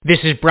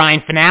This is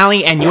Brian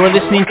Fanale, and you're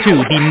listening to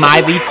the My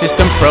Lead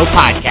System Pro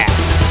podcast,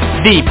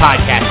 the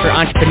podcast for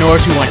entrepreneurs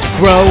who want to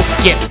grow,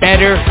 get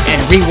better,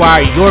 and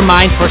rewire your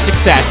mind for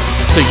success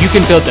so you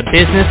can build the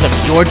business of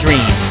your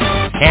dreams.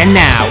 And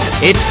now,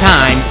 it's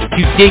time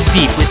to dig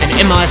deep with an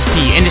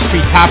MLSP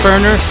industry top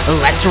earner.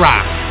 Let's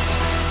rock.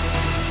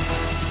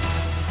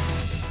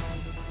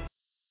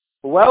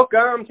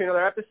 Welcome to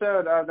another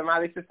episode of the My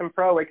Lead System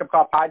Pro Wake Up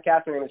Call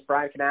podcast. My name is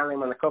Brian Fanale. I'm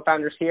one of the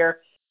co-founders here.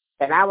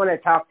 And I want to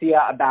talk to you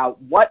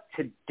about what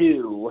to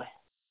do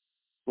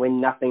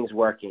when nothing's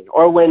working,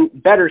 or when,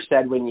 better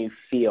said, when you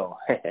feel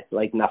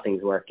like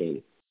nothing's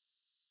working.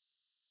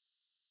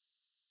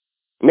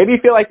 Maybe you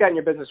feel like that in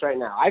your business right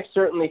now. I've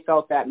certainly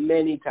felt that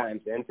many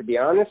times, and to be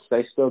honest,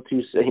 I still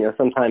do,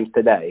 sometimes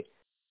today.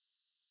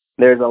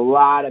 There's a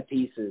lot of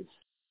pieces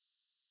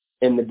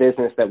in the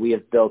business that we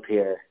have built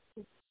here.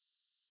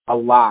 A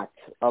lot,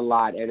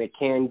 and it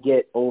can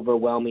get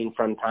overwhelming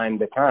from time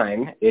to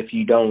time if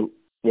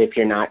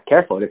you're not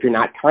careful, if you're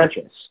not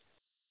conscious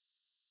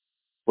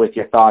with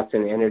your thoughts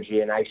and energy.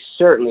 And I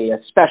certainly,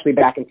 especially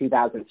back in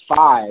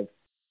 2005,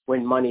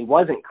 when money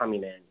wasn't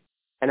coming in,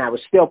 and I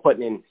was still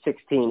putting in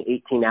 16,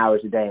 18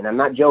 hours a day, and I'm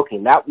not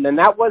joking. That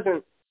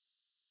wasn't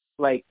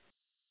like,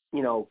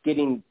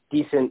 getting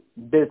decent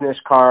business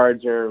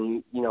cards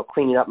or,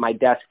 cleaning up my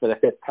desk for the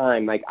fifth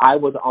time. Like, I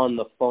was on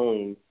the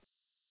phone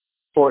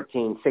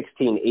 14,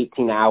 16,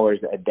 18 hours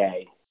a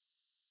day.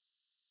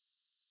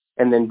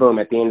 And then boom,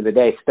 at the end of the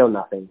day, still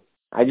nothing.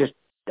 I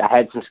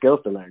had some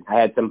skills to learn. I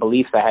had some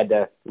beliefs I had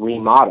to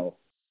remodel.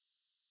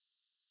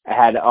 I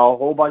had a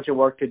whole bunch of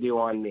work to do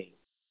on me.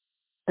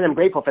 And I'm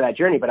grateful for that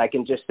journey, but I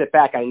can just sit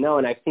back. I know,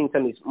 and I've seen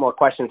some of these more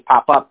questions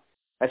pop up,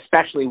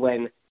 especially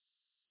when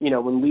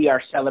we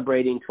are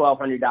celebrating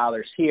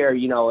 $1,200 here,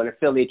 an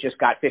affiliate just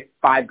got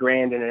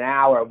 $5,000 in an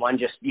hour. One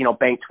just,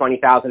 banked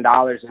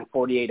 $20,000 in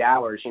 48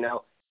 hours,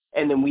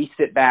 and then we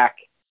sit back,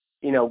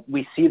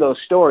 we see those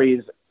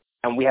stories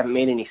and we haven't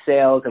made any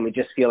sales and we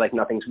just feel like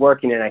nothing's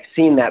working. And I've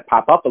seen that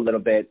pop up a little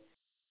bit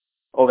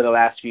over the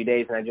last few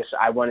days. And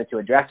I wanted to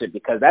address it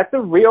because that's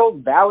a real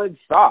valid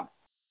thought.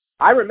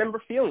 I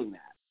remember feeling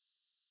that.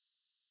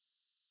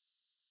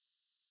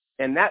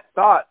 And that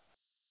thought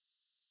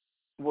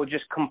will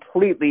just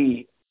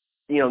completely,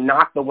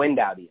 knock the wind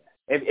out of you.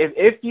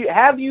 If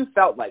you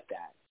felt like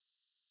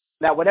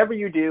that whatever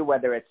you do,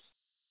 whether it's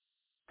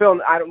film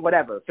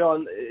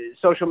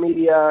social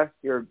media,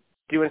 you're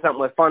doing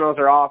something with funnels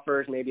or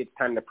offers, maybe it's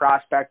time to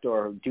prospect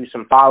or do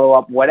some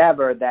follow-up,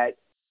 whatever, that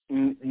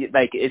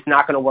it's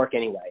not going to work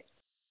anyway.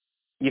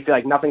 You feel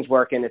like nothing's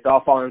working, it's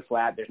all falling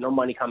flat, there's no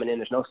money coming in,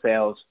 there's no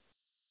sales.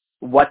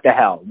 What the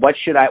hell? What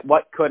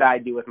could I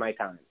do with my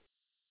time?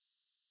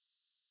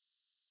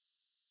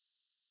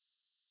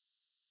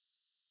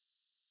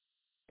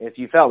 If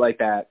you felt like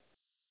that,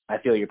 I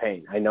feel your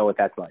pain. I know what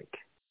that's like.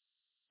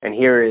 And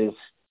here is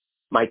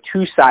my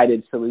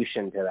two-sided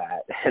solution to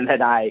that, and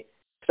that I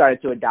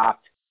started to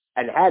adopt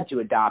and had to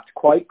adopt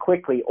quite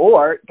quickly.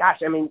 Or, guys,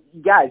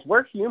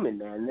 we're human,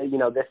 man.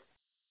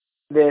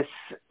 This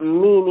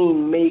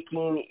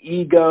meaning-making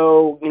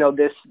ego,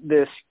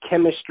 this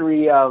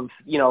chemistry of,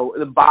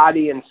 the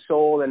body and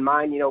soul and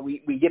mind,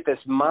 we get this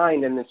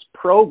mind and it's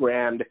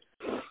programmed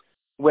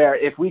where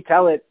if we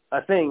tell it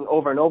a thing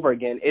over and over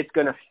again, it's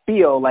going to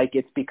feel like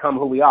it's become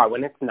who we are,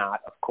 when it's not,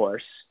 of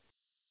course.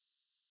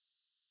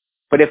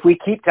 But if we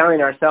keep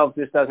telling ourselves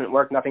this doesn't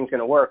work, nothing's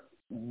going to work,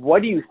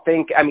 what do you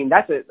think?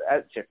 That's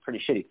a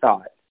pretty shitty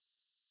thought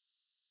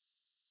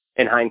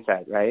in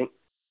hindsight, right?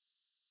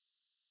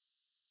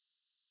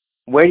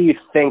 Where do you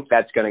think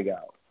that's going to go?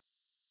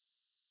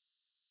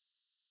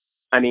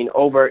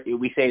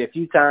 We say it a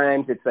few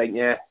times, it's like,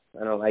 I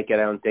don't like it,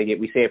 I don't dig it.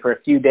 We say it for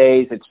a few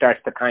days, it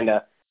starts to kind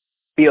of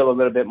feel a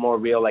little bit more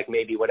real, like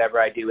maybe whatever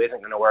I do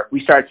isn't going to work.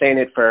 We start saying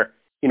it for,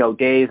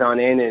 days on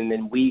end, and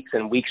then weeks,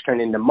 and weeks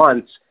turn into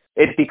months.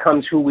 It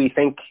becomes who we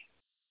think,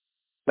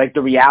 like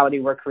the reality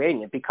we're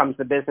creating. It becomes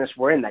the business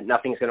we're in, that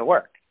nothing's going to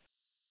work.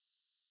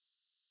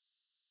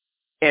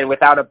 And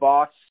without a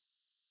boss,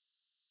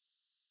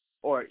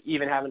 or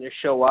even having to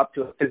show up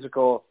to a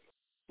physical,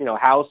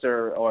 house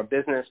or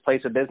business,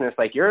 place of business,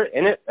 like you're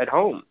in it at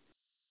home,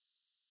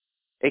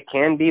 it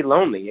can be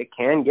lonely. It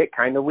can get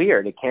kind of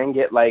weird. It can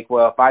get like,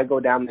 well, if I go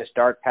down this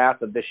dark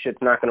path of this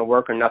shit's not going to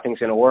work or nothing's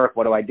going to work,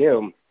 what do I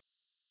do?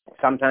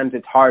 Sometimes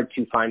it's hard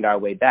to find our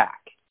way back.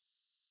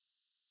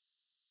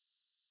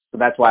 So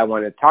that's why I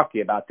wanted to talk to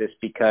you about this,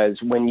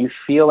 because when you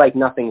feel like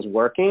nothing's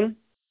working,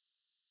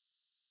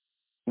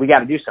 we got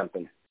to do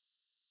something.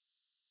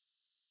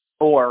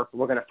 Or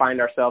we're going to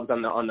find ourselves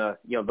on the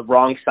the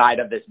wrong side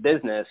of this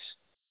business,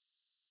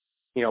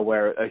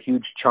 where a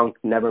huge chunk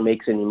never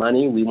makes any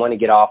money. We want to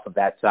get off of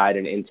that side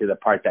and into the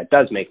part that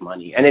does make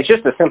money. And it's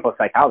just a simple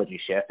psychology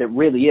shift. It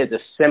really is a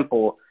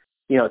simple,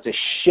 it's a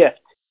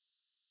shift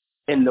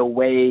in the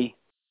way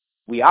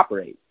we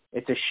operate.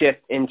 It's a shift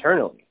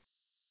internally.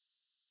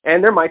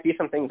 And there might be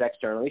some things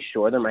externally.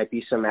 Sure, there might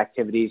be some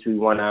activities we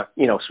want to,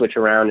 switch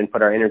around and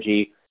put our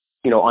energy,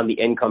 on the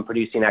income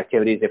producing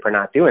activities if we're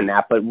not doing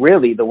that. But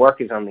really, the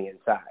work is on the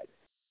inside.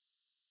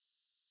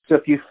 So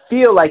if you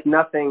feel like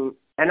nothing,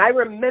 and I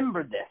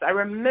remember this,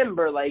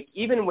 like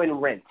even when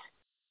rent,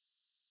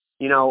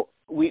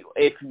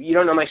 if you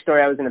don't know my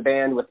story, I was in a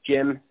band with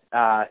Jim,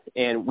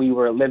 and we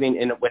were living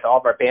with all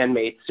of our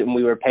bandmates, and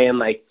we were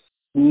paying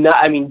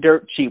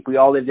dirt cheap. We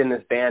all lived in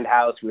this band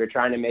house. We were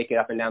trying to make it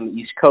up and down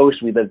the East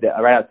Coast. We lived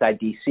right outside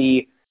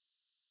D.C.,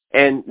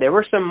 and there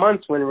were some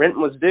months when rent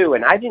was due,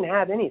 and I didn't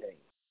have anything.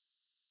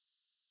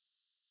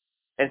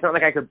 And it's not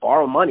like I could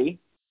borrow money.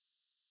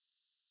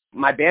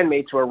 My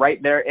bandmates were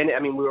right there,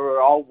 and we were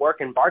all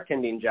working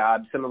bartending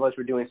jobs. Some of us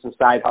were doing some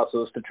side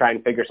hustles to try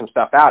and figure some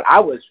stuff out. I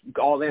was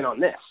all in on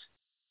this.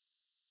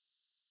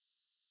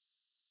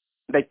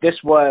 Like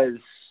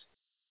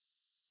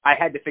I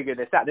had to figure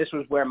this out. This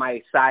was where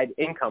my side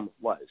income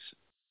was.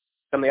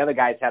 Some of the other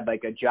guys had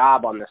like a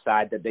job on the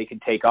side that they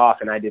could take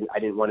off, and I didn't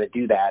want to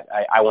do that.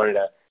 I wanted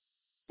to,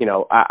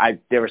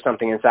 there was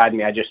something inside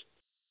me.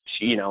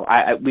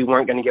 We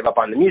weren't going to give up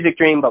on the music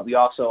dream, but we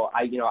also,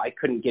 I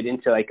couldn't get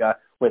into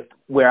with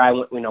where I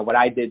went, what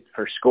I did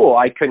for school.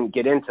 I couldn't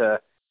get into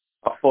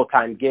a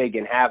full-time gig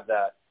and have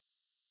the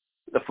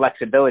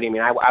flexibility.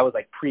 I was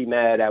like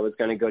pre-med. I was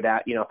going to go down,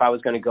 if I was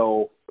going to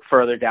go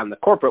further down the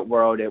corporate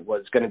world, it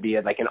was going to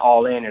be like an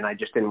all-in, and I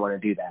just didn't want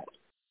to do that.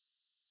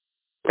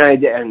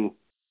 And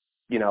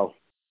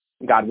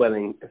God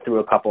willing, through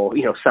a couple,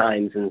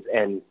 signs,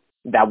 and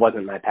that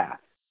wasn't my path.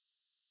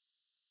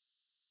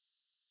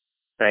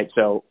 Right.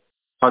 So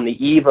on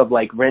the eve of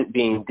rent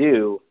being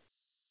due,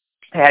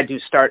 I had to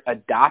start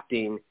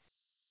adopting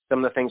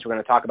some of the things we're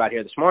going to talk about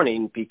here this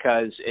morning,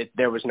 because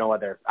there was no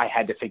other. I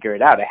had to figure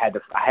it out. I had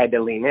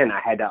to lean in.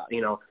 I had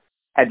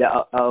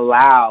to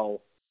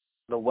allow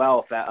the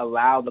wealth,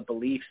 allow the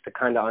beliefs to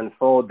kind of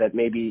unfold that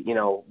maybe,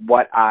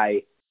 what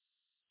I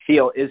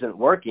feel isn't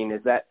working,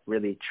 is that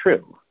really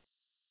true?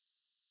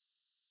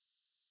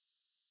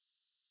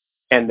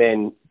 And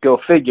then go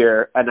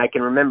figure, and I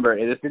can remember,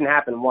 this didn't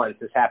happen once,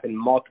 this happened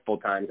multiple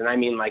times, and I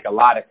mean a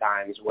lot of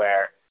times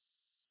where,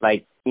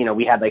 we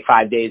had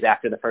 5 days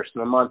after the first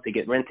of the month to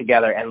get rent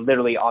together, and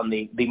literally on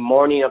the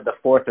morning of the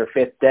fourth or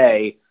fifth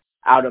day,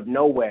 out of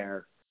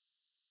nowhere,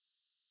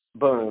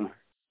 boom,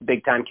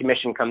 big-time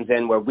commission comes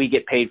in where we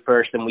get paid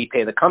first and we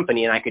pay the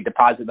company, and I could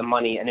deposit the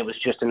money, and it was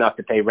just enough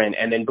to pay rent,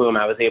 and then boom,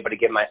 I was able to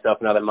give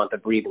myself another month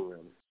of breathing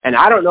room. And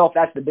I don't know if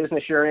that's the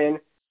business you're in.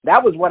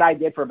 That was what I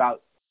did for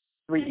about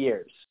 3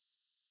 years.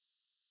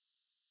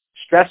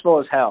 Stressful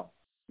as hell.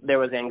 There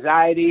was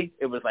anxiety.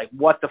 It was it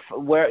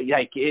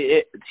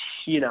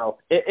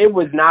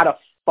was not a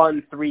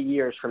fun 3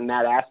 years from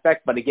that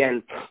aspect. But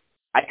again,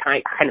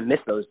 I kind of miss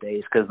those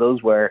days, because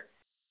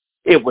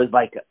it was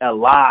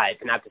alive.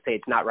 Not to say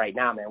it's not right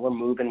now, man. We're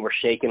moving, we're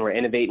shaking, we're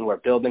innovating, we're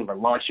building, we're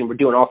launching, we're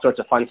doing all sorts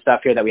of fun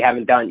stuff here that we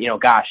haven't done.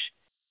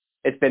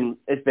 It's been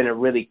a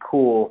really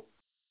cool.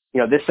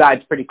 This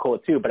side's pretty cool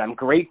too, but I'm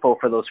grateful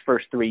for those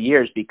first 3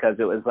 years, because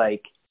it was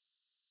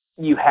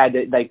you had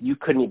to, you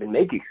couldn't even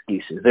make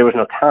excuses. There was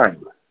no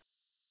time.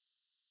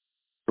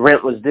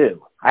 Rent was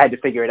due. I had to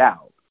figure it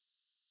out.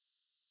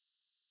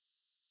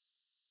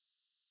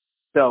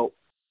 So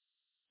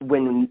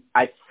when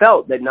I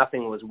felt that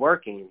nothing was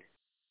working,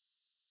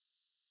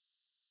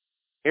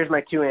 here's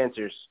my 2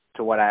 answers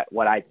to what I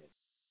did.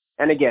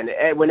 And again,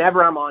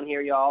 whenever I'm on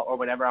here, y'all, or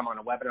whenever I'm on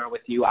a webinar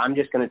with you, I'm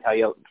just going to tell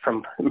you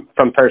from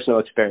personal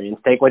experience.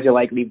 Take what you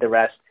like, leave the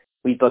rest.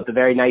 We built a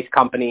very nice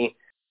company.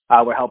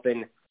 We're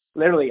helping,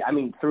 literally,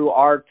 through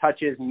our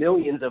touches,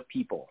 millions of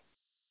people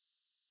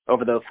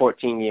over the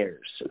 14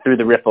 years through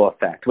the ripple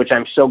effect, which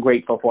I'm so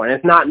grateful for. And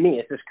it's not me.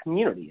 It's this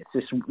community.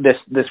 It's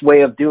this way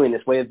of doing,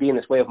 this way of being,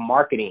 this way of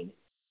marketing.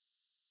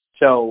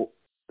 So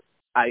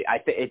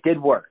it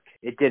did work.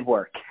 It did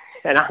work.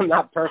 And I'm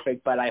not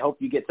perfect, but I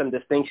hope you get some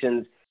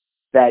distinctions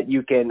that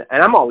you can,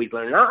 and I'm always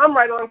learning. I'm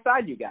right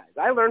alongside you guys.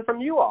 I learn from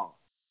you all.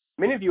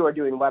 Many of you are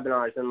doing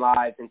webinars and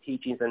lives and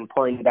teachings and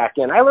pouring back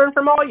in. I learn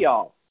from all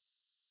y'all.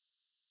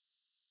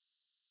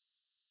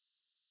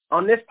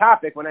 On this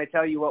topic, when I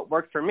tell you what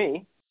worked for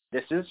me,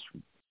 this is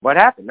what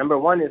happened. Number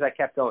 1 is I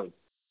kept going.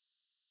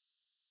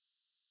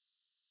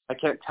 I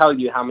can't tell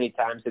you how many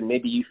times, and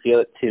maybe you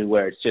feel it too,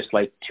 where it's just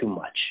too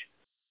much.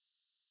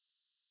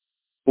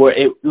 Where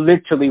it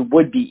literally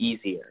would be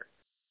easier.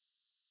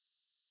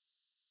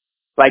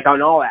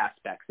 On all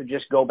aspects, to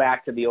just go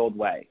back to the old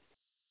way.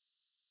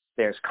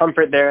 There's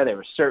comfort there. There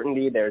was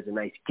certainty. There's a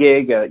nice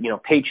gig,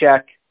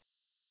 paycheck.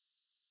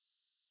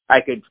 I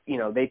could,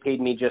 they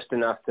paid me just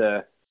enough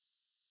to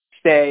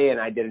stay, and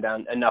I did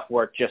enough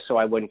work just so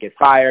I wouldn't get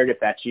fired. If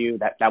that's you,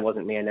 that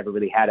wasn't me. I never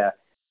really had a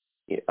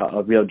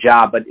real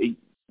job. But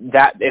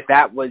if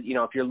that was,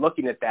 if you're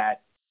looking at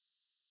that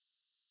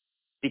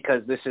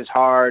because this is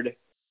hard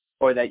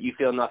or that you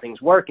feel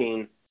nothing's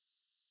working,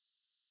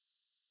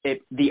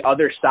 the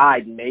other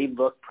side may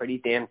look pretty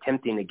damn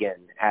tempting again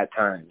at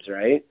times,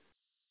 right?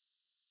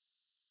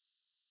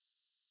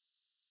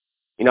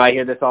 I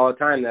hear this all the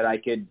time that I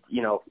could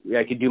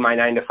do my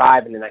 9 to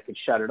 5 and then I could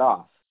shut it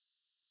off.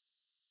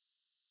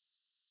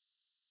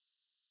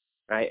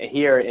 Right?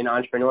 Here in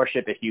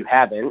entrepreneurship, if you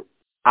haven't,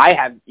 I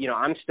have,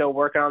 I'm still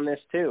working on this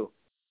too.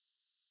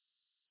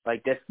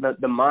 Like this,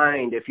 the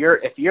mind, if you're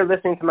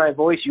listening to my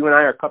voice, you and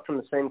I are cut from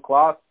the same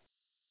cloth.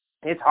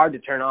 It's hard to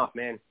turn off,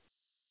 man.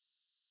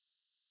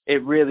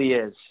 It really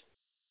is.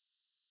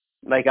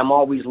 Like I'm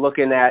always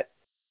looking at,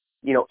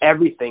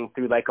 everything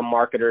through like a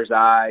marketer's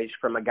eyes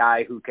from a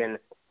guy who can,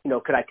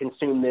 could I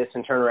consume this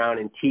and turn around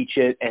and teach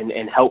it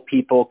and help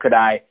people? Could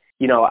I,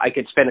 I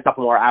could spend a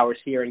couple more hours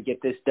here and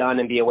get this done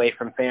and be away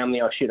from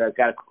family. Oh, shoot, I've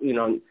got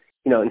to,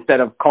 instead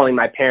of calling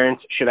my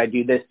parents, should I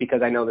do this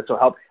because I know this will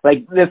help?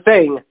 Like the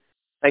thing,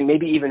 like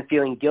maybe even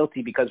feeling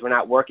guilty because we're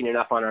not working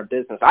enough on our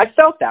business. I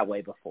felt that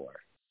way before.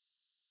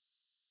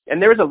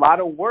 And there was a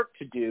lot of work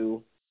to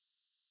do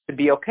to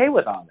be okay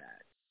with all that.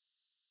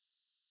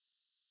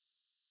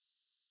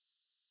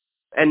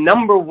 And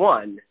number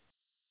one,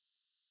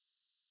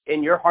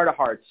 in your heart of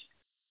hearts,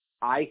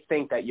 I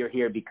think that you're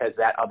here because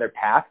that other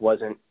path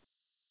wasn't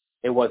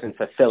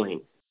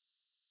fulfilling.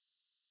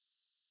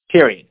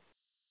 Period.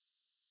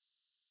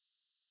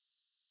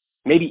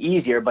 Maybe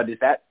easier, but is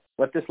that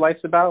what this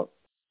life's about?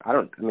 That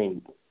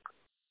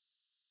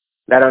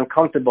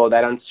uncomfortable,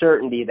 that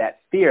uncertainty, that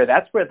fear,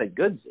 that's where the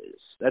goods is.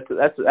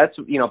 That's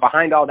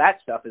behind all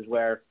that stuff is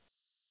where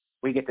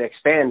we get to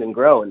expand and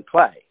grow and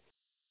play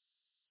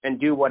and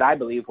do what I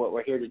believe what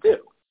we're here to do.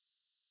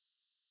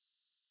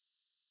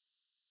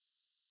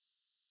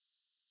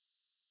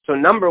 So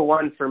number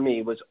one for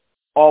me was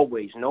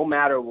always, no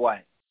matter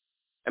what,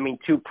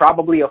 to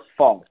probably a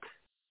fault.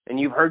 And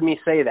you've heard me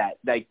say that,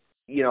 like,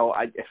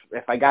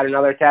 if I got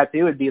another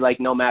tattoo, it'd be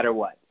like, no matter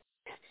what.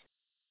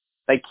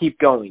 Like, keep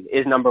going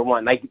is number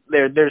one. Like,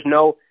 there's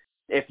no,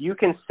 if you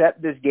can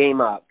set this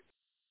game up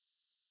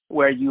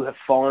where you have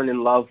fallen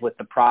in love with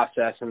the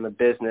process and the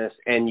business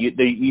and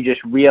you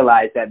just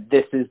realize that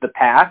this is the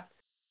path.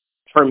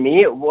 For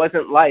me, it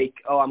wasn't like,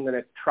 oh, I'm going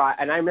to try.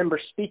 And I remember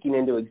speaking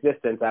into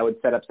existence. I would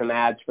set up some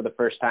ads for the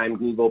first time,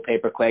 Google,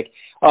 pay-per-click.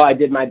 Oh, I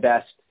did my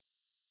best.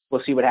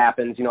 We'll see what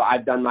happens.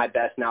 I've done my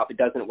best. Now, if it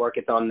doesn't work,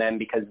 it's on them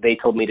because they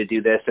told me to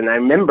do this. And I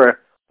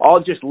remember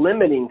all just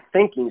limiting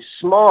thinking,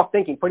 small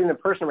thinking, putting the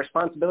personal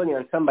responsibility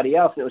on somebody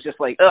else. And it was just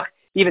like, ugh,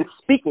 even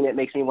speaking it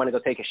makes me want to go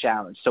take a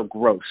shower. It's so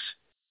gross.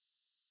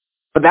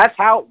 But that's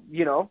how,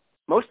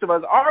 most of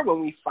us are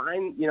when we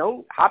find,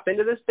 hop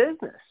into this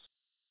business.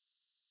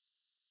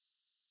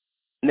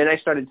 And then I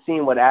started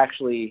seeing what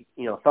actually,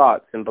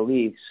 thoughts and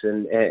beliefs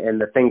and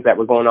the things that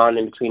were going on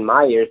in between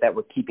my ears that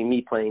were keeping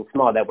me playing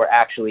small, that were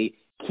actually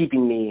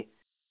keeping me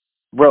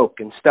broke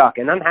and stuck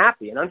and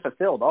unhappy and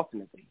unfulfilled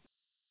ultimately.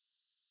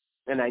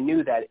 And I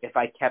knew that if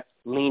I kept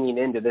leaning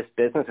into this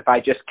business, if I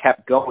just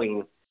kept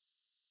going,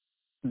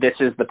 this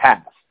is the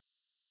path.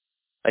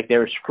 Like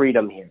there is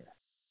freedom here.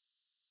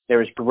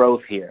 There is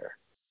growth here.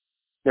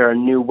 There are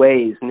new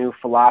ways, new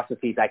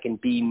philosophies. I can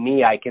be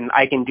me. I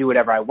can do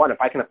whatever I want.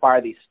 If I can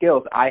acquire these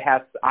skills, I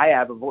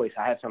have a voice.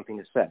 I have something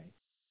to say.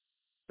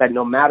 That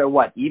no matter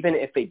what, even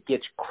if it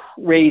gets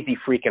crazy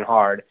freaking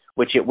hard,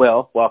 which it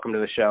will, welcome to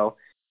the show,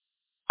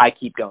 I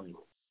keep going.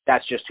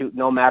 That's just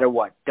no matter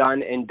what,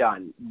 done and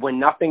done. When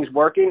nothing's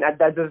working,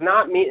 that does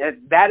not mean,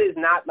 that is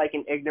not like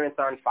an ignorance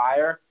on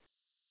fire.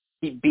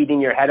 Keep beating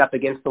your head up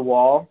against the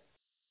wall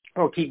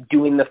or keep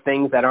doing the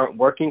things that aren't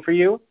working for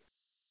you.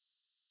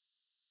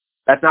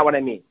 That's not what I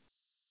mean.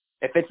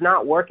 If it's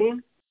not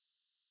working,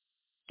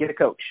 get a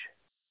coach.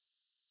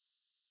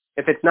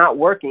 If it's not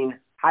working,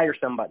 hire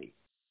somebody.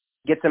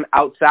 Get some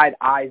outside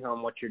eyes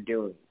on what you're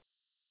doing.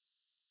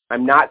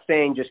 I'm not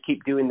saying just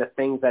keep doing the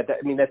things that's,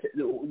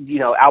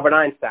 Albert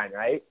Einstein,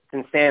 right? It's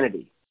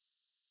insanity.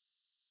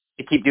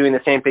 You keep doing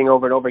the same thing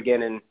over and over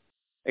again and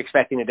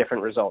expecting a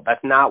different result.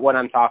 That's not what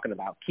I'm talking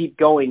about. Keep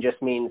going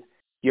just means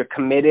you're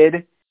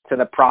committed to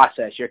the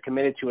process. You're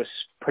committed to a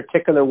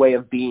particular way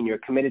of being. You're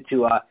committed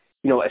to a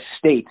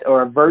state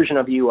or a version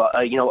of you,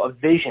 a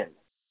vision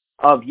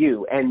of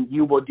you, and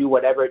you will do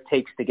whatever it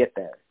takes to get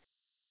there.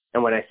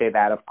 And when I say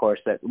that, of course,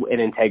 that in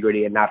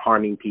integrity and not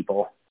harming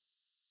people.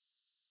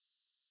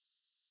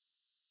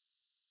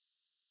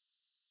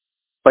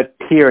 But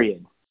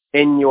period.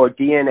 In your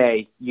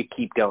DNA, you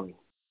keep going.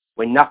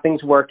 When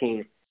nothing's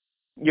working,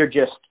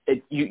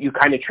 you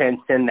kind of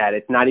transcend that.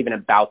 It's not even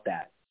about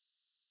that.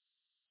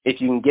 If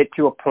you can get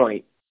to a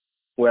point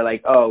where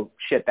like, oh,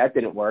 shit, that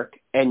didn't work,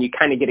 and you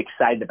kind of get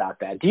excited about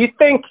that. Do you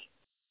think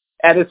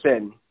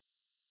Edison,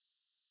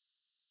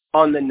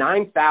 on the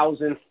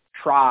 9,000th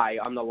try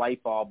on the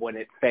light bulb when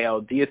it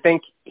failed, do you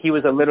think he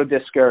was a little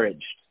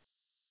discouraged?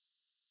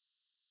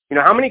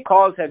 How many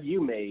calls have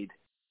you made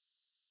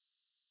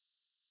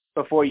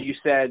before you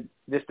said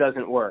this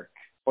doesn't work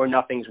or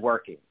nothing's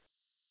working?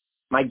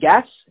 My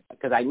guess,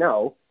 because I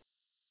know,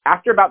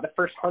 after about the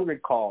first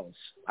 100 calls,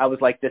 I was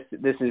like, this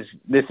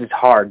is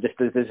hard. This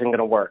isn't going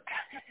to work.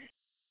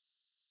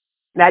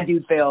 That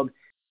dude failed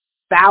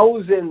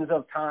thousands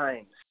of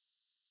times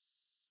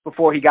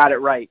before he got it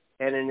right,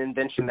 and an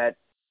invention that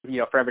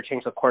forever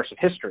changed the course of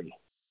history.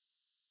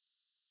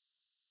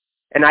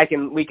 And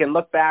we can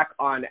look back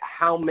on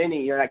how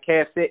many, that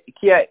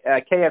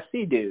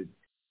KFC dude.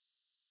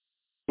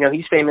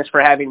 He's famous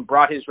for having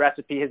brought his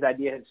recipe, his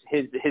idea,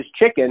 his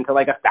chicken to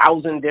like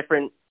 1,000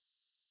 different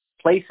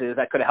places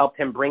that could have helped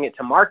him bring it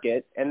to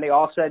market, and they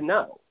all said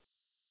no.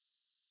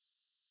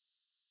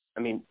 I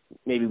mean,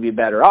 maybe we'd be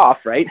better off,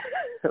 right?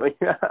 I mean,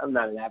 I'm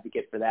not an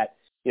advocate for that,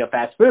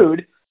 fast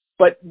food,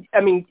 but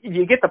I mean,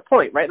 you get the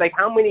point, right? Like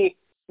how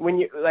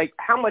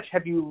much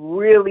have you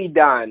really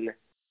done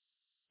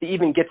to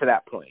even get to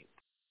that point?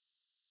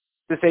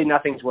 To say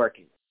nothing's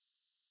working.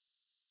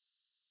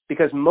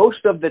 Because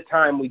most of the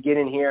time we get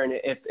in here and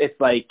it's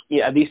like,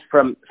 at least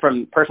from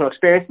personal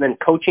experience and then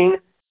coaching,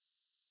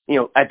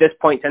 at this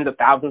point, tens of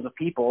thousands of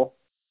people,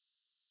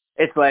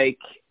 it's like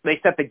they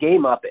set the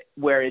game up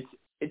where it's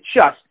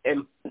just,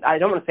 and I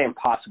don't want to say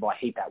impossible. I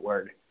hate that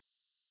word,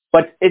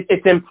 but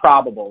it's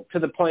improbable to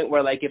the point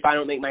where, like, if I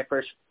don't make my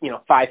first,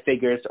 5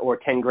 figures or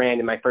 10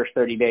 grand in my first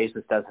 30 days,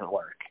 this doesn't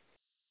work.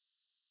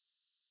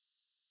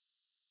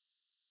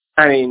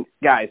 I mean,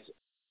 guys,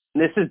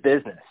 this is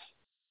business.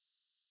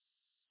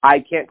 I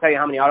can't tell you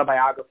how many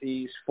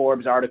autobiographies,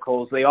 Forbes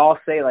articles, they all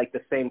say like the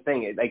same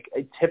thing.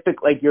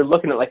 Typically, you're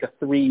looking at like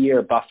a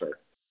 3-year buffer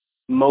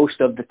most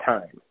of the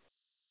time,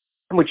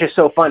 which is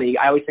so funny.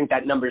 I always think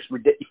that number's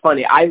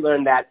funny. I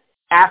learned that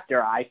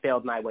after I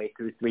failed my way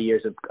through 3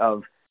 years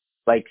of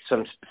like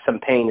some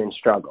pain and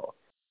struggle.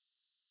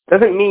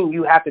 Doesn't mean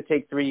you have to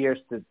take 3 years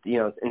to,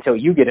 until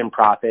you get in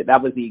profit.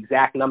 That was the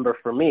exact number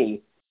for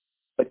me.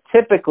 But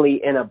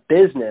typically in a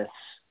business,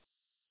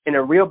 in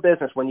a real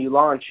business, when you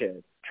launch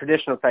it,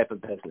 traditional type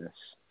of business,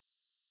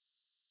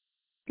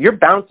 you're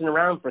bouncing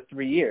around for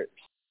 3 years.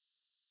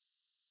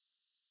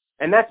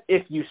 And that's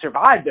if you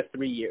survive the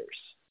 3 years.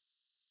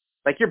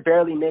 Like you're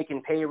barely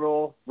making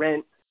payroll,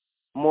 rent,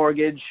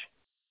 mortgage,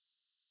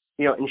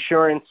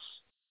 insurance.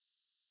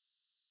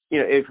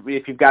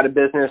 If you've got a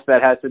business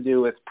that has to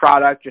do with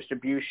product,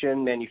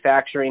 distribution,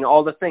 manufacturing,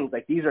 all the things,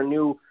 like these are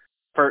new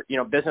for,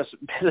 business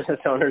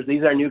owners,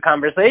 these are new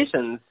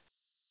conversations.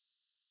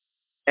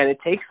 And it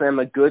takes them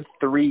a good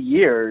 3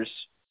 years.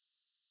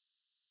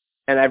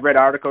 And I've read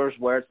articles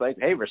where it's like,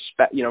 hey,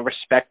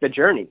 respect the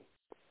journey.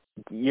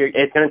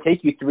 It's going to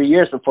take you 3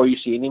 years before you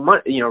see any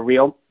money,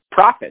 real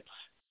profits.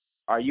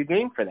 Are you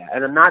game for that?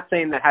 And I'm not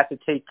saying that has to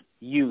take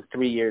you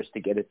 3 years to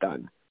get it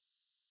done.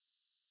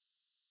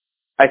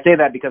 I say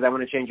that because I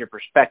want to change your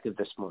perspective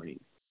this morning.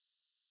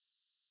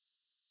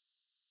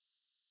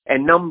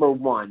 And number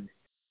one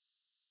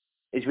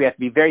is we have to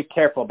be very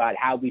careful about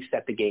how we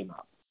set the game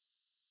up.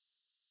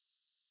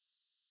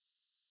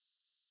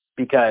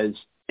 Because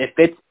if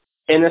it's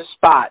in a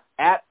spot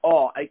at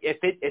all, if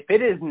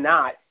it is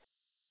not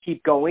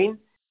keep going,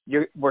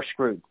 we're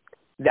screwed.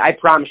 I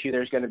promise you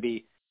there's going to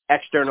be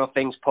external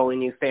things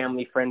pulling you,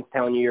 family, friends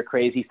telling you you're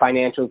crazy,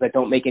 financials that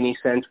don't make any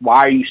sense. Why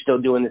are you still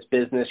doing this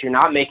business? You're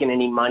not making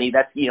any money.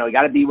 That's, you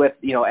got to be with,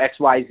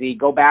 XYZ.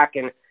 Go back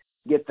and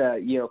get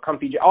the,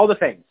 comfy, all the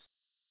things.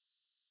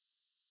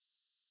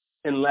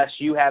 Unless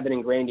you have it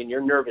ingrained in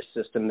your nervous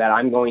system that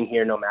I'm going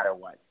here no matter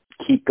what.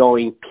 Keep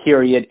going,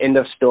 period, end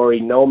of story,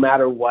 no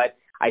matter what.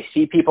 I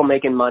see people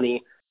making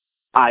money.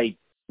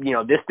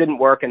 This didn't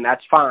work and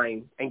that's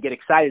fine, and get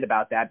excited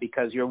about that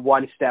because you're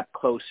one step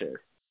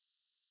closer.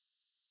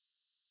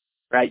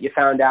 Right? You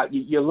found out,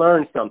 you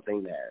learned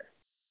something there.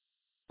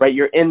 Right?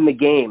 You're in the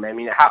game. I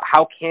mean,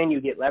 how can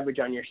you get leverage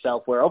on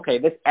yourself where, okay,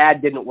 this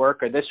ad didn't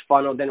work or this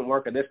funnel didn't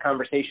work or this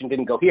conversation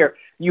didn't go here.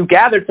 You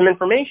gathered some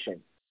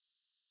information.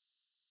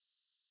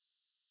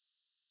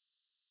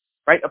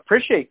 Right?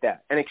 Appreciate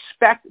that and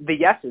expect the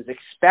yeses.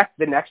 Expect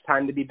the next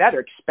time to be better.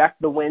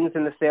 Expect the wins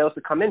and the sales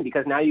to come in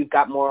because now you've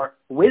got more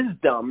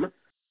wisdom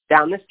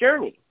down this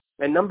journey.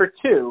 And number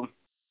two,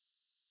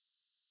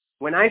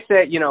 when I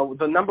say,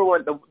 the number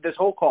one, this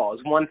whole call is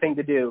one thing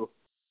to do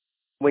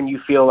when you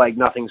feel like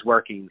nothing's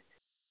working.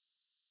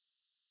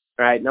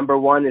 Right? Number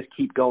one is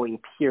keep going,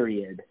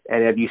 period.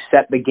 And have you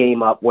set the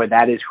game up where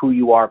that is who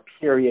you are,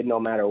 period, no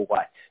matter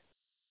what?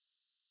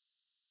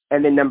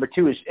 And then number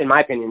two is, in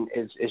my opinion,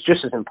 is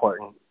just as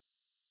important.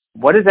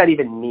 What does that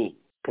even mean?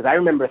 Because I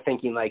remember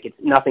thinking like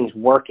nothing's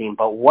working,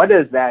 but what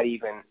does that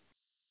even?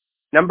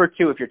 Number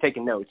two, if you're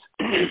taking notes,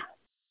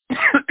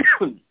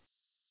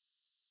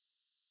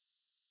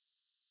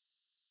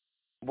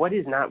 what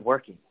is not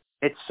working?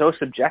 It's so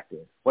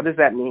subjective. What does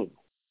that mean?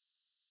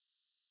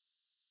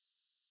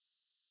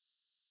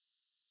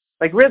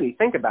 Like really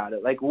think about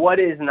it. Like what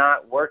is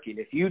not working?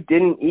 If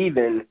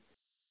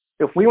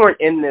we weren't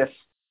in this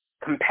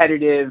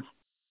competitive,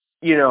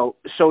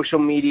 social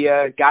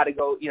media, got to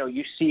go,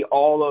 you see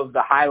all of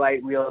the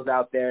highlight reels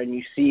out there and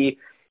you see,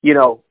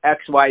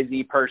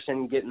 XYZ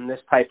person getting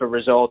this type of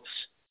results.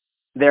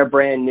 They're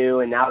brand new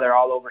and now they're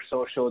all over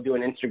social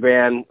doing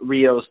Instagram,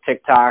 reels,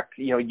 TikTok,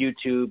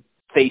 YouTube,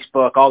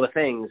 Facebook, all the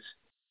things.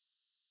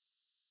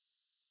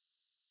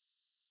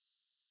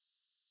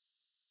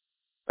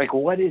 Like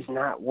what is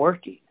not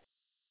working?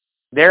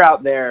 They're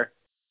out there,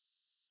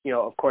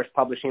 of course,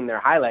 publishing their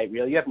highlight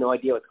reel. You have no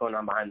idea what's going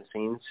on behind the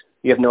scenes.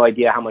 You have no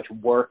idea how much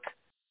work,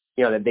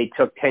 that they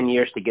took 10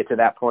 years to get to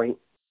that point.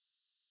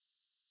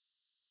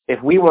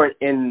 If we weren't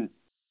in,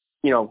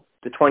 the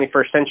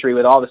 21st century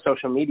with all the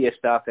social media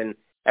stuff and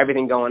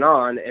everything going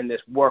on and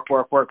this work,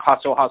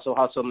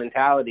 hustle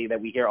mentality that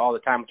we hear all the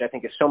time, which I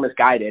think is so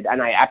misguided.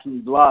 And I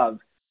absolutely love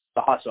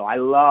the hustle. I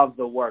love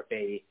the work,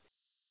 baby.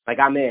 Like,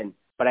 I'm in.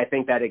 But I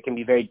think that it can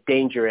be very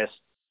dangerous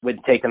with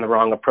taking the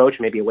wrong approach,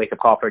 maybe a wake-up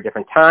call for a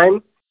different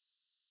time.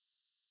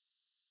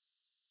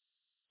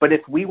 But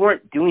if we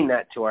weren't doing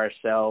that to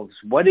ourselves,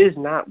 what is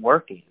not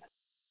working?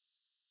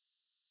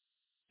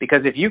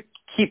 Because if you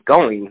keep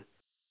going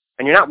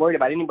and you're not worried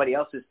about anybody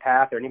else's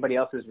path or anybody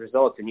else's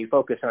results and you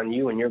focus on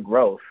you and your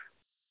growth,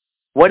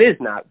 what is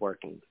not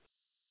working?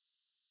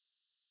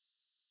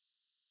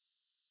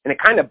 And it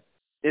kind of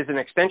is an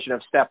extension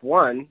of step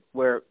one,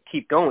 where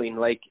keep going.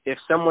 Like, if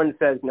someone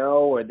says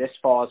no or this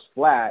falls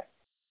flat,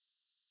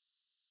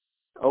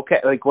 okay,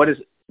 like what is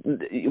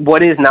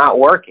not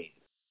working?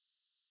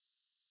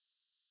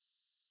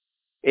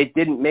 It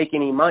didn't make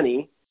any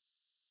money,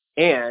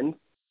 and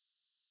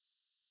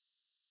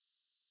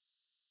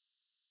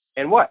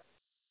what?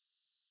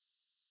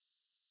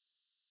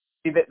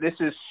 See, that this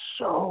is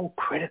so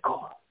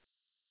critical,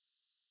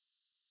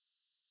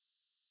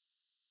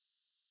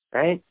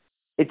 right?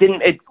 This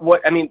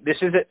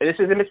is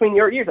in between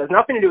your ears. It has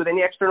nothing to do with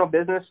any external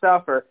business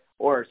stuff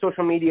or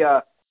social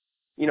media,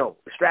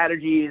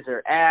 strategies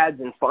or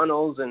ads and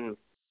funnels and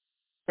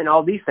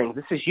all these things.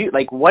 This is you.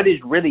 Like, what is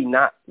really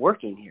not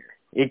working here?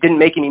 It didn't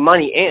make any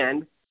money,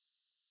 and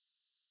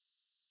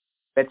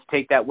let's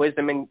take that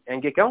wisdom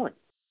and get going.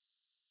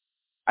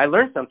 I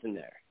learned something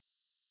there.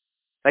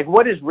 Like,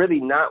 what is really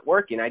not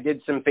working? I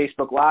did some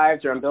Facebook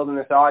Lives, or I'm building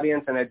this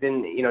audience, and I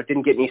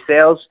didn't get any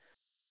sales.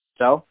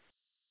 So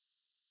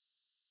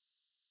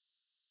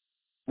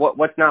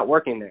what's not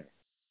working there?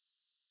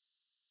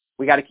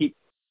 We got to keep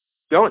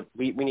going.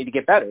 We need to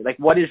get better. Like,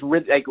 what is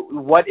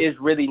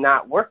really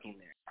not working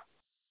there?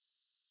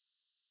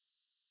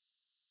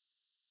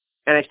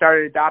 And I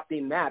started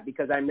adopting that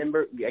because I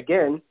remember,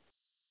 again,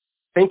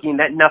 thinking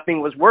that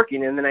nothing was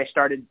working. And then I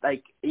started,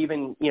 like,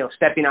 even,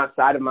 stepping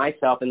outside of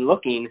myself and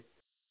looking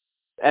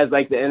as,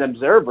 like, an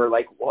observer.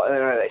 Like,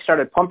 and I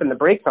started pumping the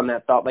brakes on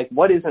that thought. Like,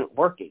 what isn't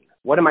working?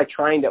 Why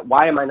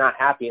am I not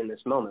happy in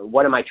this moment?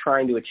 What am I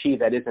trying to achieve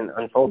that isn't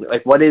unfolding?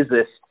 Like, what is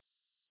this?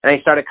 And I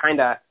started kind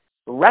of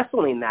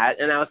wrestling that.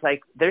 And I was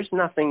like, there's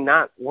nothing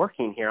not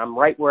working here. I'm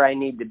right where I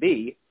need to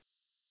be.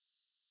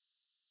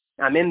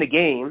 I'm in the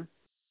game.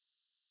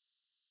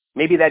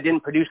 Maybe that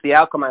didn't produce the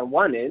outcome I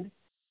wanted,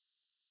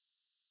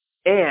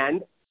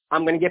 and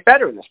I'm going to get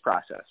better in this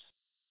process.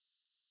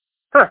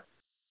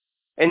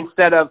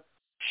 Instead of,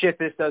 shit,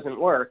 this doesn't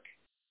work,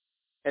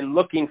 and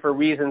looking for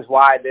reasons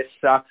why this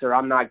sucks, or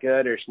I'm not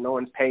good, or no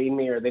one's paying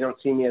me, or they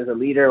don't see me as a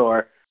leader,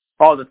 or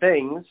all the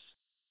things.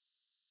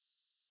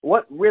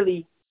 What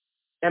really,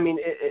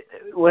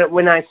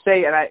 when I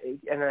say, and I,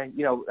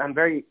 I'm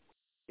very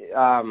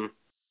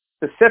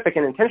specific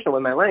and intentional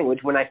with my language.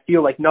 When I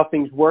feel like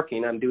nothing's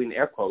working, I'm doing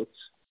air quotes.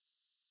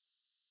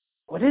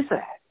 What is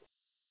that?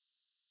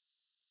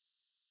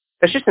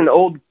 That's just an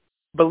old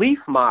belief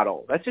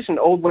model. That's just an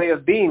old way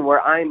of being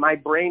where my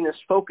brain is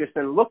focused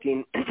and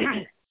looking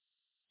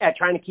at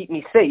trying to keep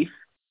me safe.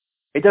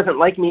 It doesn't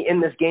like me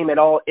in this game at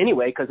all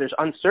anyway because there's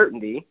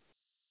uncertainty,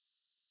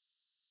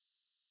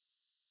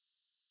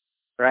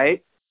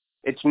 right?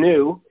 It's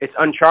new. It's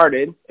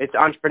uncharted. It's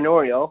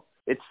entrepreneurial.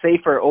 It's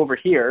safer over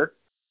here.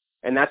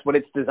 And that's what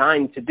it's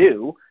designed to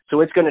do.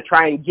 So it's going to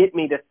try and get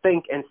me to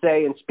think and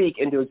say and speak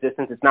into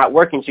existence. It's not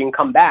working, so you can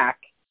come back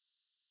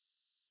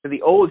to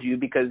the old you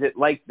because it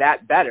liked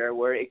that better,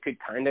 where it could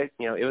kind of,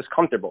 it was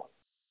comfortable.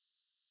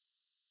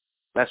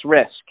 Less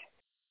risk.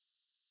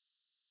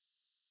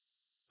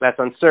 Less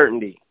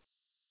uncertainty.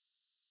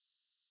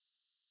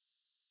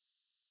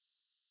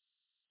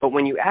 But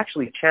when you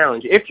actually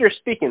challenge, if you're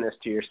speaking this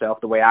to yourself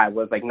the way I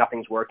was, like,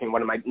 nothing's working,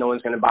 no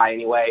one's going to buy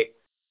anyway.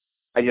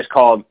 I just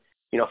called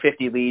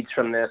 50 leads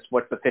from this.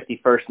 What's the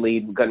 51st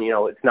lead?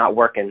 It's not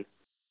working.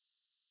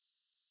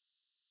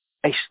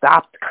 I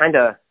stopped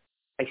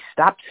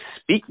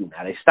speaking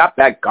that. I stopped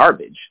that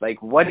garbage.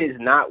 Like, what is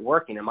not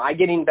working? Am I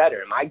getting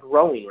better? Am I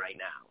growing right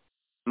now?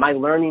 Am I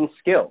learning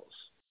skills?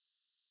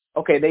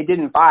 Okay, they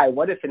didn't buy.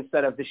 What if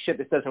instead of this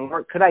doesn't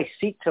work, could I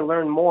seek to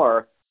learn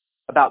more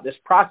about this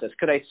process?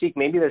 Could I seek,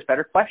 maybe there's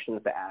better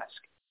questions to ask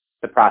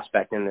the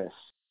prospect in this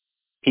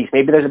piece.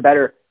 Maybe there's a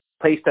better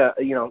place to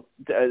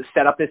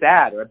set up this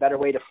ad, or a better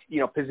way to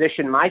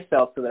position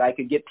myself so that I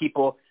could get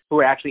people who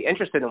are actually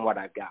interested in what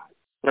I've got,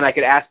 and I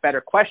could ask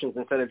better questions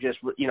instead of just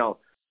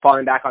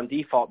falling back on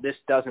default. This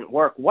doesn't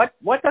work. What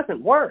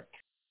doesn't work?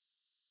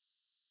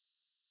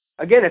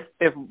 Again,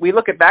 if we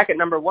look back at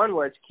number one,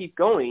 where it's keep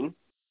going,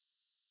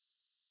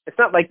 it's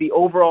not like the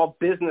overall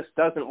business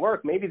doesn't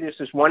work. Maybe there's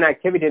this one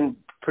activity didn't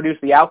produce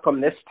the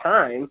outcome this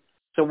time.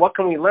 So what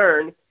can we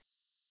learn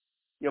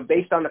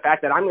based on the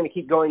fact that I'm going to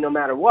keep going no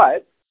matter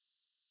what?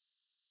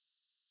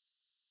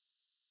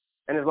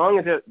 And as long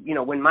as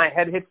when my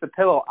head hits the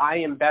pillow, I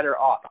am better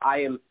off. I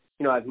am,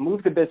 I've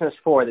moved the business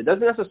forward. It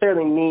doesn't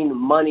necessarily mean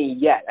money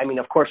yet. I mean,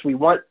 of course, we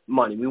want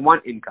money. We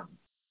want income.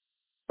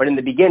 But in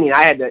the beginning,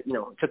 I had to, it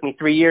took me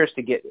 3 years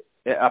to get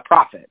a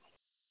profit.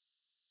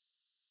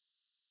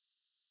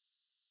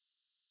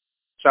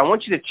 So I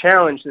want you to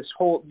challenge the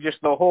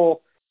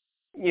whole,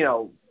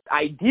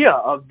 idea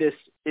of this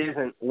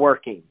isn't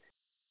working.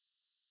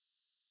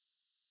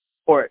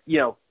 Or,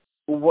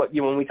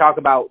 when we talk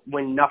about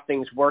when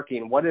nothing's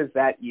working, what does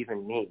that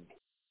even mean?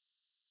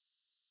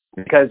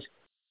 Because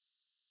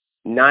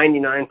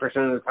 99%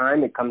 of the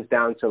time it comes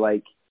down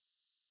to,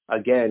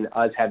 again,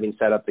 us having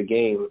set up the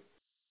game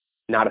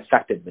not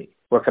effectively.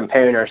 We're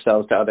comparing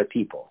ourselves to other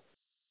people.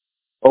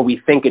 Or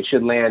we think it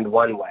should land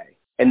one way,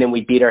 and then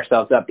we beat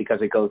ourselves up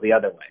because it goes the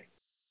other way.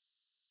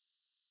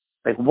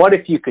 What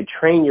if you could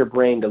train your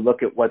brain to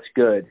look at what's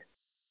good?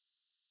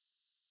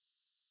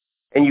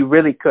 And you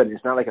really could.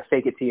 It's not like a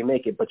fake it till you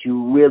make it, but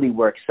you really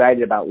were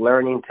excited about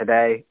learning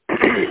today,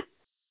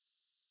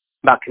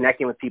 about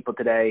connecting with people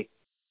today.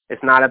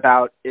 It's not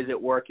about is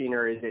it working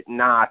or is it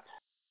not.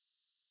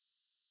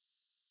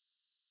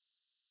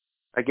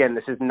 Again,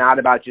 this is not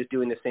about just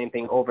doing the same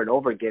thing over and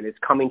over again. It's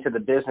coming to the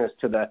business,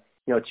 to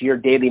your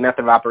daily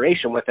method of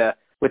operation with a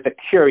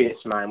curious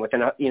mind, with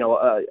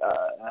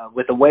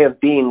with a way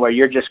of being where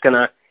you're just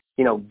gonna,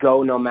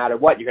 go no matter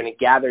what. You're gonna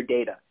gather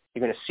data.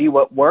 You're gonna see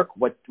what works,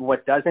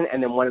 what doesn't,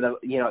 and then one of the,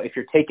 if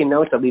you're taking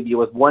notes, I'll leave you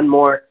with one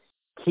more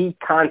key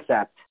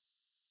concept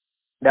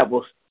that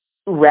will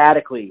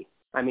radically.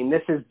 I mean,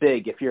 this is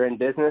big. If you're in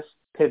business,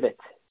 pivot,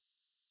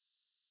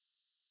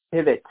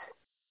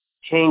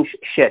 change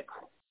shit.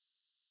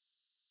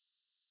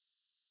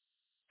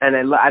 And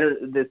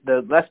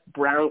the Les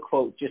Brown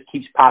quote just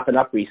keeps popping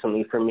up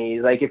recently for me.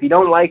 If you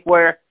don't like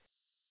where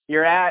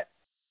you're at,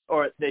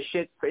 or the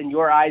shit in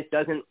your eyes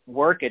doesn't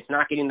work, it's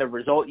not getting the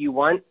result you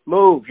want,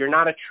 move. You're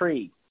not a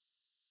tree.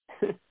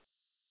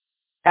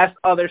 Test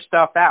other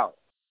stuff out.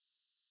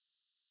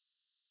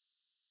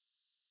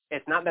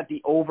 It's not that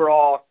the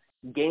overall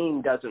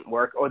game doesn't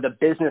work, or the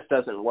business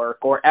doesn't work,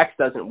 or X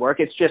doesn't work.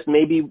 It's just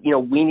maybe,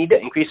 we need to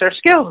increase our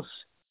skills.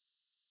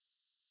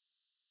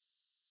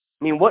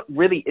 I mean, what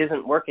really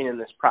isn't working in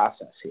this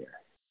process here?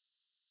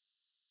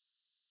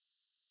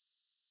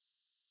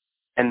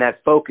 And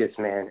that focus,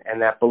 man,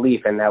 and that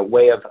belief, and that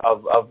way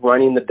of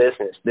running the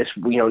business,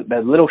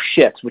 the little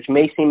shifts, which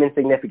may seem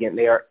insignificant,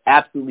 they are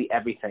absolutely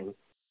everything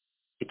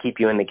to keep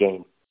you in the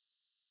game.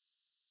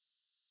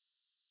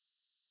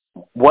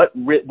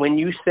 When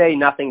you say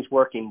nothing's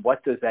working,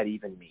 what does that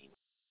even mean?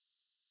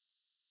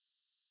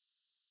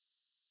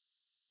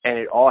 And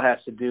it all has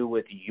to do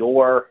with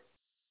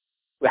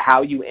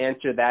how you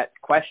answer that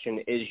question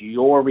is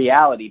your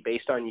reality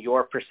based on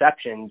your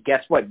perception.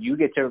 Guess what? You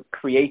get to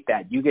create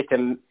that.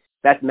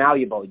 That's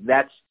malleable.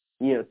 That's,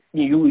 you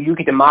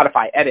get to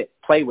modify, edit,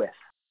 play with.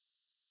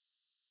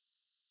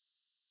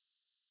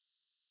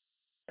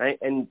 Right?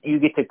 And you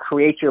get to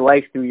create your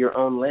life through your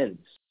own lens.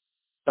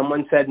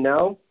 Someone said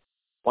no.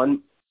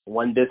 One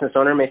business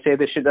owner may say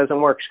this shit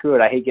doesn't work. Screw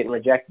it. I hate getting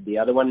rejected. The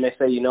other one may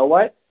say, you know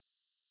what?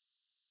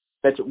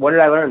 What did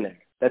I learn there?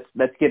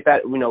 Let's get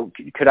that.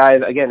 Could I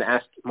have, again,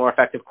 asked more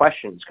effective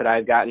questions? Could I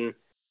have gotten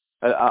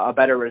a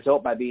better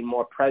result by being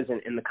more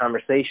present in the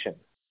conversation?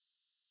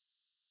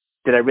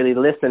 Did I really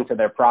listen to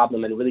their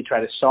problem and really try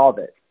to solve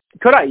it?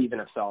 Could I even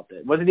have solved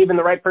it? Was it even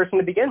the right person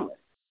to begin with?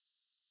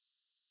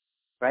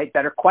 Right?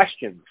 Better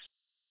questions.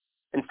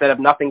 Instead of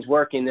nothing's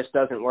working, this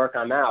doesn't work,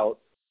 I'm out.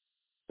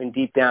 And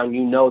deep down,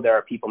 there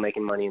are people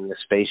making money in this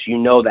space.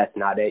 That's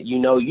not it.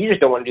 You just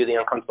don't want to do the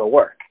uncomfortable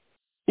work.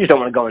 You just don't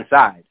want to go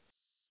inside.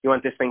 You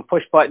want this thing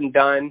push button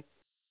done,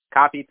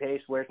 copy,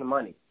 paste, where's the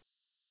money?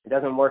 It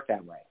doesn't work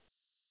that way.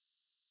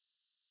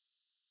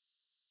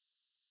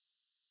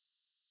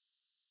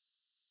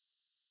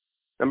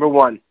 Number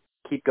one,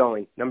 keep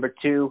going. Number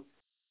two,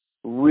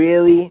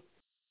 really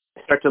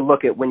start to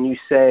look at when you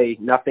say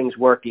nothing's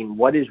working,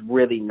 what is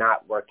really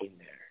not working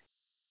there?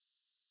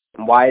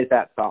 And why is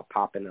that thought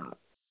popping up?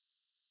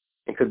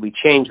 And could we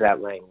change that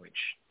language?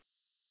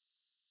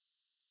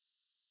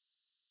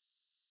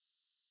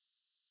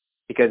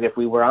 Because if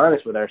we were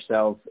honest with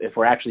ourselves, if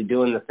we're actually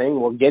doing the thing,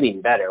 we're getting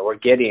better. We're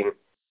getting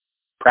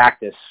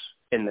practice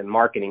in the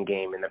marketing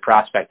game, in the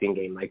prospecting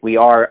game. We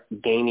are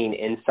gaining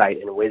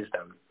insight and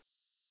wisdom.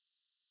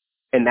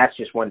 And that's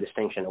just one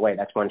distinction away.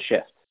 That's one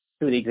shift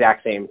through the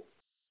exact same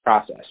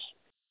process.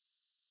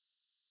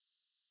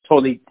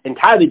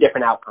 Entirely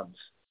different outcomes.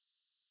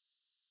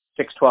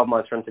 6, 12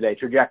 months from today,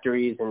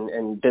 trajectories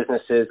and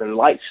businesses and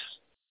life.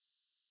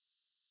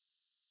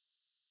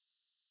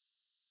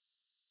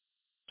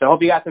 So I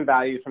hope you got some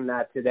value from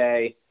that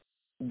today.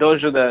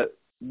 Those are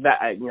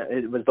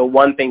it was the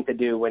one thing to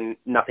do when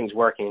nothing's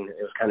working.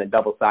 It was kind of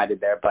double-sided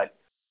there, but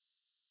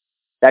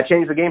that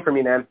changed the game for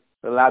me, man.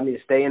 It allowed me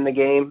to stay in the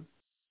game,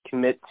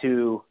 commit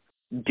to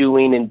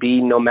doing and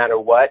being no matter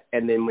what,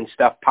 and then when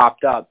stuff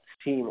popped up,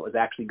 seeing what was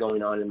actually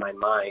going on in my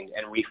mind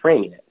and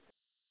reframing it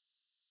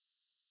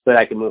so that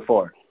I could move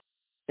forward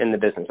in the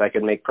business. I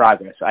could make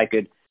progress. I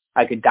could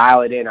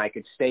dial it in. I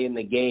could stay in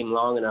the game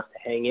long enough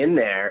to hang in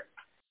there,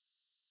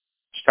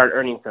 start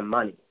earning some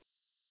money.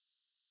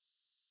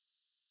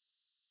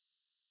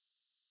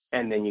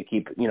 And then you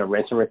keep,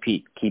 rinse and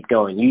repeat, keep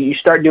going. You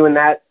start doing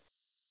that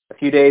a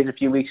few days, a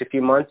few weeks, a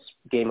few months,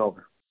 game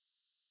over.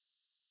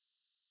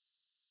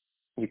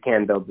 you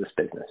can build this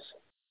business.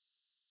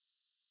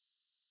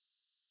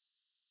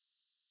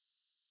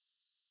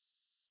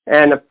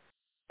 And a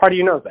part of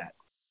you knows that.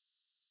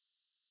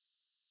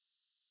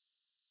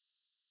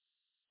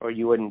 Or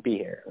you wouldn't be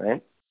here,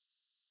 right?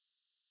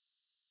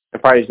 The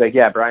part of you's like,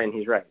 yeah, Brian,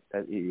 he's right.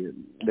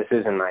 This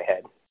is in my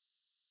head.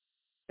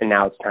 And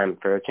now it's time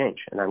for a change.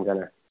 And I'm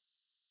gonna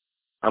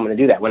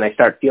do that. When I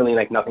start feeling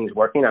like nothing's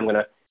working, I'm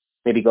gonna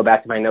maybe go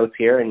back to my notes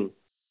here and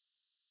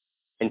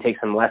take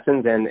some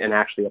lessons and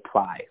actually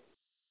apply.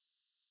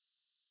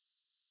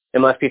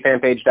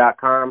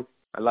 MLSPfanpage.com.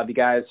 I love you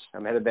guys.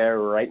 I'm headed there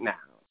right now.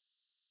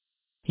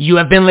 You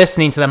have been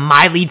listening to the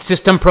My Lead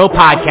System Pro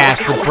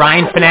podcast with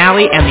Brian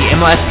Fanale and the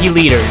MLSP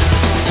leaders.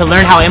 To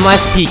learn how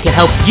MLSP can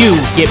help you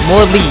get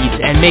more leads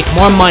and make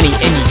more money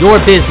in your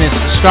business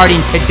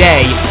starting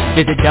today,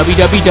 visit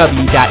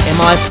www.mlsp.com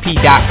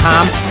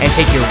and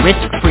take your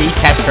risk-free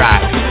test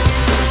drive.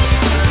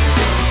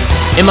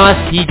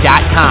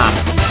 MLSP.com.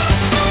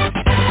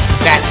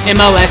 That's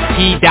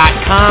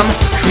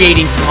MLSP.com,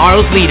 creating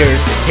tomorrow's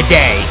leaders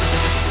today.